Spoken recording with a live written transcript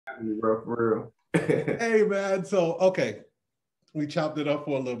Bro, for real. Hey, man. So, okay, we chopped it up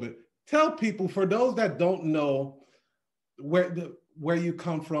for a little bit. Tell people, for those that don't know where you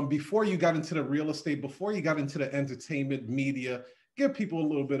come from before you got into the real estate, before you got into the entertainment media, give people a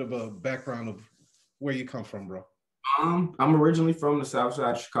little bit of a background of where you come from, bro. I'm originally from the South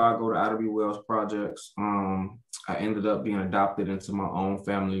Side of Chicago, the Outer Wells projects. I ended up being adopted into my own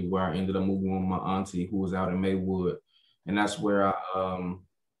family, where I ended up moving with my auntie, who was out in Maywood, and that's where I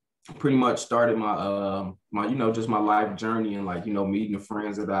pretty much started my just my life journey, and like meeting the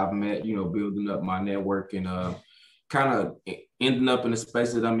friends that I've met, building up my network, and kind of ending up in the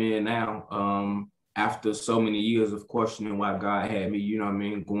space that I'm in now. After so many years of questioning why God had me,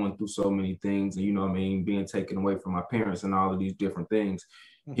 going through so many things, and being taken away from my parents and all of these different things.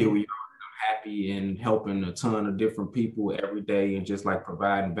 Here we are. I'm happy and helping a ton of different people every day, and just like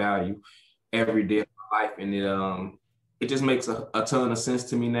providing value every day of my life. And it just makes a ton of sense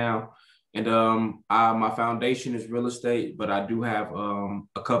to me now. And my foundation is real estate, but I do have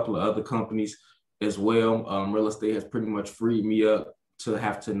a couple of other companies as well. Real estate has pretty much freed me up to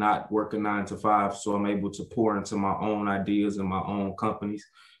have to not work a 9 to 5. So I'm able to pour into my own ideas and my own companies.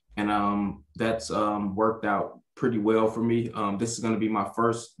 And that's worked out pretty well for me. This is going to be my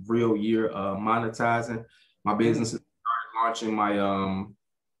first real year monetizing my business. I started launching my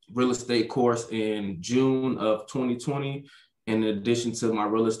real estate course in June of 2020. In addition to my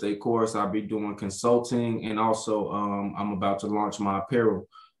real estate course, I'll be doing consulting, and also I'm about to launch my apparel,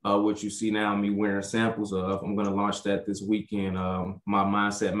 which you see now me wearing samples of. I'm going to launch that this weekend, my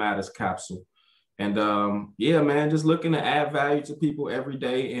Mindset Matters capsule. And yeah, man, just looking to add value to people every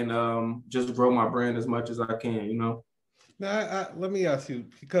day, and just grow my brand as much as I can, Now, let me ask you,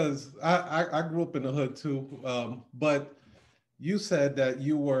 because I grew up in the hood too, but you said that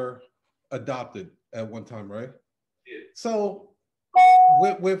you were adopted at one time, right? Yeah. So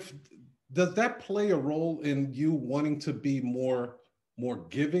with does that play a role in you wanting to be more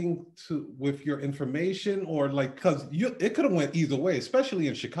giving to with your information, or like, because it could have went either way, especially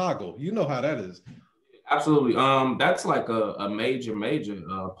in Chicago. You know how that is. Absolutely. That's like a major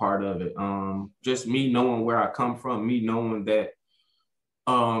part of it. Just me knowing where I come from, me knowing that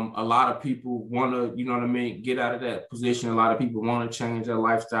a lot of people want to, get out of that position. A lot of people want to change their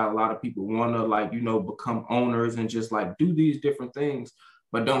lifestyle. A lot of people want to, become owners and just like do these different things,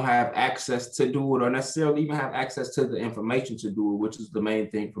 but don't have access to do it, or necessarily even have access to the information to do it, which is the main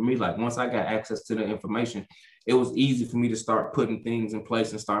thing for me. Like once I got access to the information, it was easy for me to start putting things in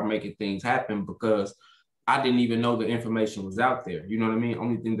place and start making things happen, because I didn't even know the information was out there. You know what I mean?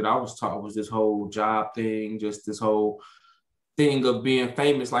 Only thing that I was taught was this whole job thing, just this whole thing of being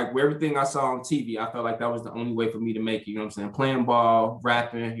famous. Like everything I saw on TV, I felt like that was the only way for me to make it. You know what I'm saying? Playing ball,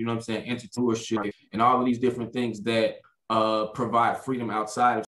 rapping, entrepreneurship, and all of these different things that provide freedom outside of